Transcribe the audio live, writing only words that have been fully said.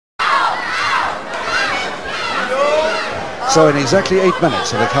So in exactly 8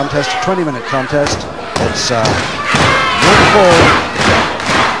 minutes of the contest, a 20-minute contest, it's 1-4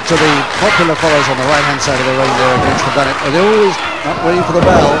 to the popular fellows on the right-hand side of the ring there against the Bennett. And they're always not waiting for the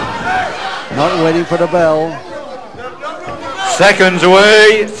bell. Not waiting for the bell. Seconds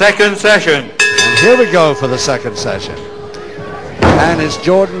away, second session. And here we go for the second session. And it's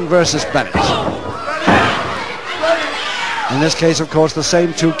Jordan versus Bennett. In this case, of course, the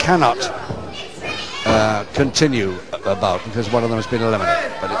same two cannot continue about because one of them has been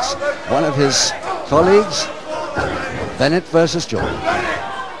eliminated. But it's one of his colleagues, Bennett versus Jordan.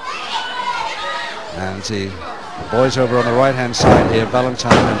 And the boys over on the right-hand side here,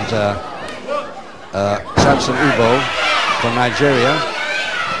 Valentine and Samson Ubo from Nigeria,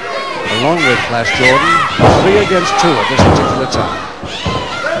 along with Flash Jordan, 3 against 2 at this particular time.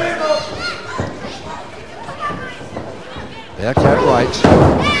 Bearcat Wright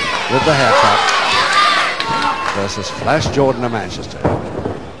with the haircut versus Flash Jordan of Manchester.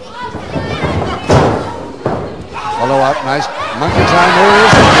 Follow up, nice monkey time, there it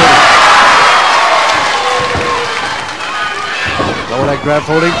is. Lower leg grab,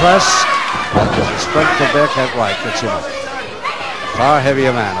 folding press. That was the strength of Bearcat Wright, gets him up. Far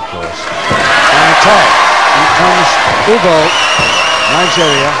heavier man, of course. And tag. In comes Ubo,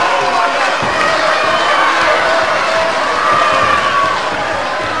 Nigeria.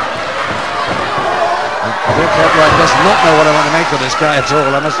 Bearcat Wright does not know what I want to make of this guy at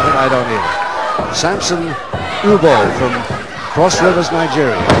all. I must admit, I don't either. Samson Ubo from Cross Rivers,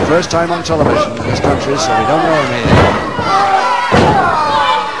 Nigeria. First time on television in this country, so we don't know him here.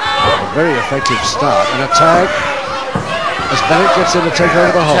 A very effective start. And a tag as Bennett gets in to take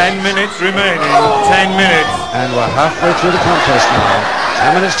over the hold. 10 minutes remaining. 10 minutes. And we're halfway through the contest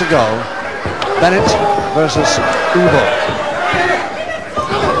now. 10 minutes to go. Bennett versus Ubo.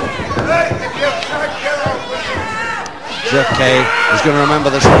 Jeff Kay is going to remember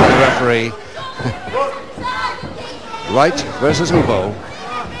this one, the referee. Wright versus Ubo.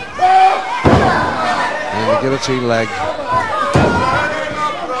 And the guillotine leg.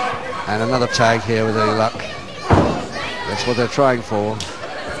 And another tag here with any luck. That's what they're trying for.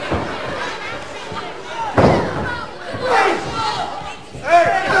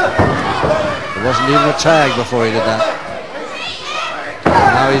 There wasn't even a tag before he did that.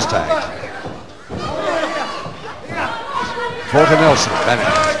 Now he's tagged. Porter Nelson, Bennett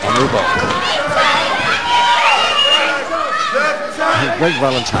on Ubo. Greg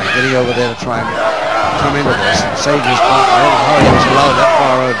Valentine getting over there to try and come into this and save his partner. I don't know how he was allowed that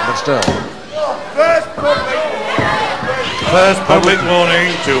far over, but still. First public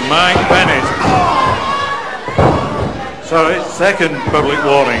warning to Mike Bennett. Sorry, second public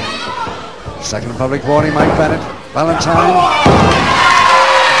warning. Second public warning, Mike Bennett. Valentine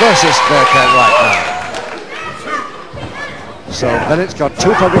versus Bearcat Wright now. So Bennett's got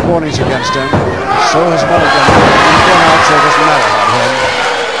 2 public warnings against him. So has Mulligan. He's gone out, so it doesn't matter on him.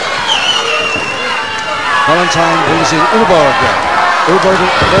 Valentine brings in Ubo again. Ubo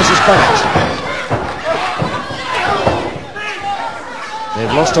versus Bennett.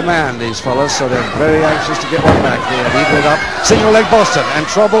 They've lost a man, these fellas, so they're very anxious to get one back. They've eaten it up. Single leg Boston, and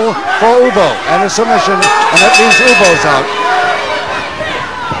trouble for Ubo. And a submission, and that means Ubo's out.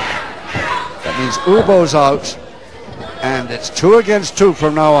 That means Ubo's out. And it's 2 against 2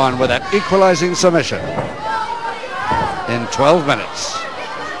 from now on with that equalizing submission in 12 minutes.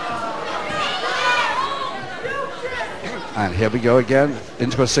 And here we go again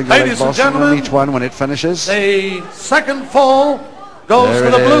into a single leg Boston on each one when it finishes. The second fall goes for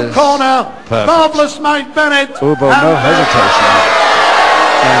the blue corner. Marvelous Mike Bennett. Ubo, no hesitation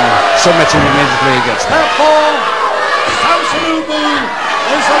in submitting immediately against that. Therefore, Samson Ubo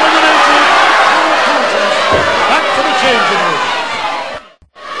is eliminated from the contest. Back to the changing room.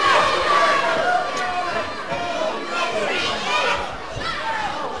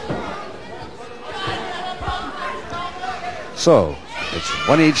 So it's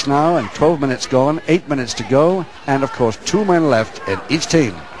 1 each now and 12 minutes gone, 8 minutes to go, and of course 2 men left in each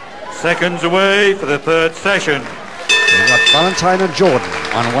team. Seconds away for the third session. We've got Valentine and Jordan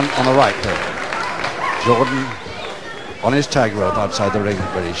on the right there. Jordan on his tag rope outside the ring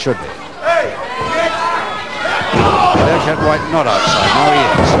where he should be. Bearcat Wright not outside, now he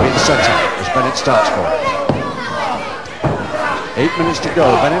is. He's center as Bennett starts for it. 8 minutes to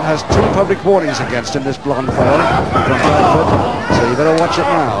go. Bennett has 2 public warnings against him, this blonde fellow from Bradford, so you better watch it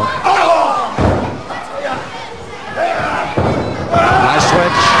now. Nice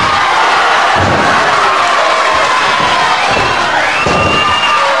switch.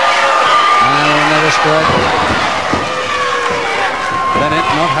 And another spread. Bennett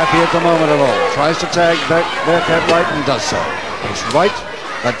not happy at the moment at all. Tries to tag Bearcat Wright and does so. It's Wright,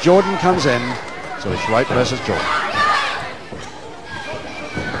 but Jordan comes in, so it's Wright versus Jordan.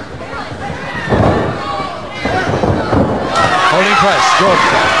 Holding press, Jordan.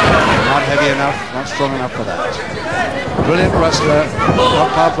 Not heavy enough, not strong enough for that. Brilliant wrestler,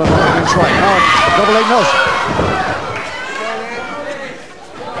 not powerful enough against Wright. Now, double leg Nelson.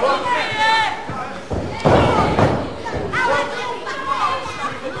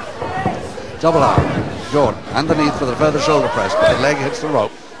 Double arm, Jordan, underneath for the further shoulder press, but the leg hits the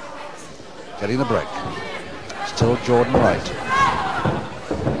rope. Getting the break. Still Jordan Wright.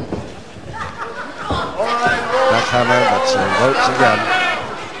 Backhammer, but ropes again.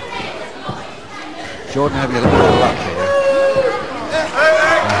 Jordan having a little bit of luck here.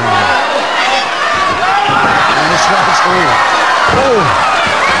 And this last one.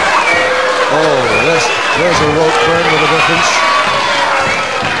 There's a rope burn with a difference.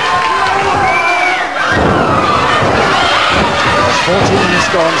 14 minutes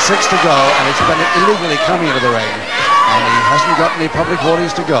gone, 6 to go, and it's Bennett illegally coming into the ring, and he hasn't got any public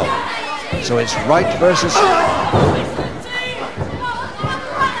warnings to go. So it's Wright versus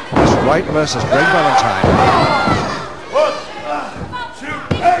Greg Valentine.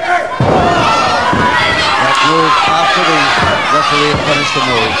 That move after the referee had punished the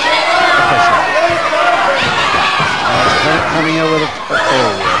move. Official. It's Bennett coming over the...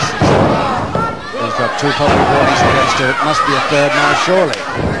 Oh, yes. He's got 2 public warnings against him. It must be a third now, surely.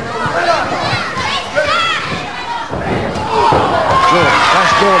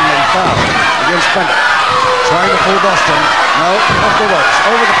 Flash Jordan in foul against Bennett. Trying to pull Boston. No, off the ropes.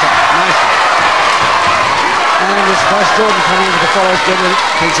 Over the top. Nicely. And it's Flash Jordan coming into the follows. Bennett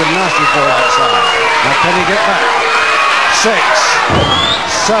takes a nasty fall outside. Now can he get back? 6,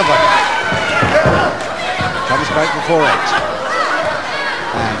 7. Comes back before 8.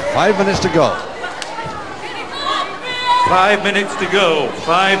 And 5 minutes to go. 5 minutes to go.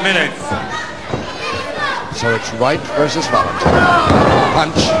 5 minutes. So it's Wright versus Valentine.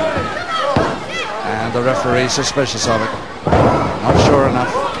 Punch. And the referee suspicious of it. Not sure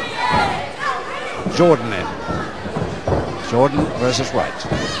enough. Jordan in. Jordan versus Wright.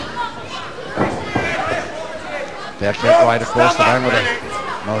 Bearcat Wright, of course, the man with a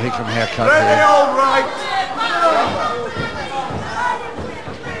Mulligan haircut here.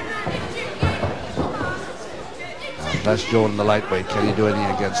 That's Jordan, the lightweight. Can he do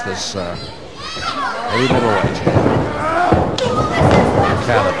anything against this heavy middleweight here?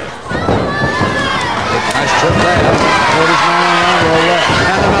 Caliber. Nice trip there. Jordan's man around roll left.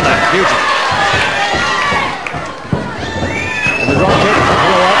 And another. Beauty. And the drop kick.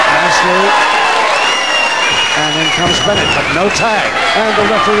 Follow up. Nicely. And then comes Bennett, but no tag. And the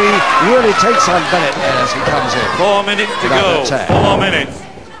referee really takes on Bennett as he comes in. 4 minutes to go. 4 minutes.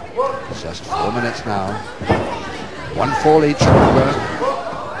 Just 4 minutes now. 1 fall each, remember,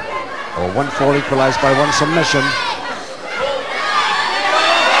 or 1 fall equalized by 1 submission.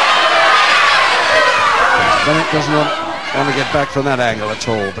 Bennett doesn't want to get back from that angle at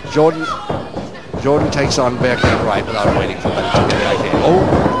all, but Jordan takes on Bearcat Wright without waiting for Bennett to get back in. Oh!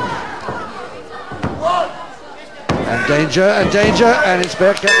 And danger, and it's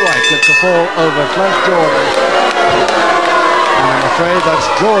Bearcat Wright gets a fall over Flash Jordan. And I'm afraid that's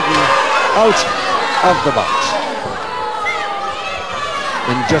Jordan out of the bout.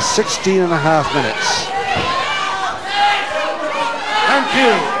 In just 16 and a half minutes. Thank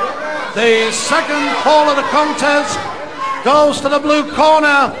you. The second fall of the contest goes to the blue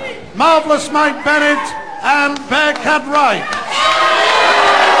corner, Marvelous Mike Bennett and Bearcat Wright.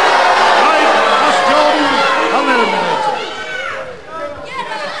 Wright plus Jordan eliminated.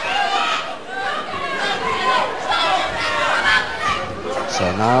 So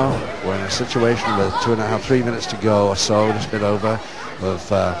now we're in a situation with 2.5, 3 minutes to go or so, just a bit over, of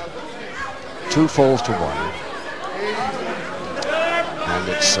 2 falls to 1. And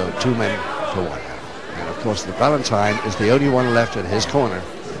it's 2 men to 1. And of course the Valentine is the only one left in his corner.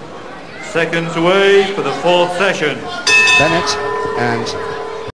 Seconds away for the 4th session. Bennett and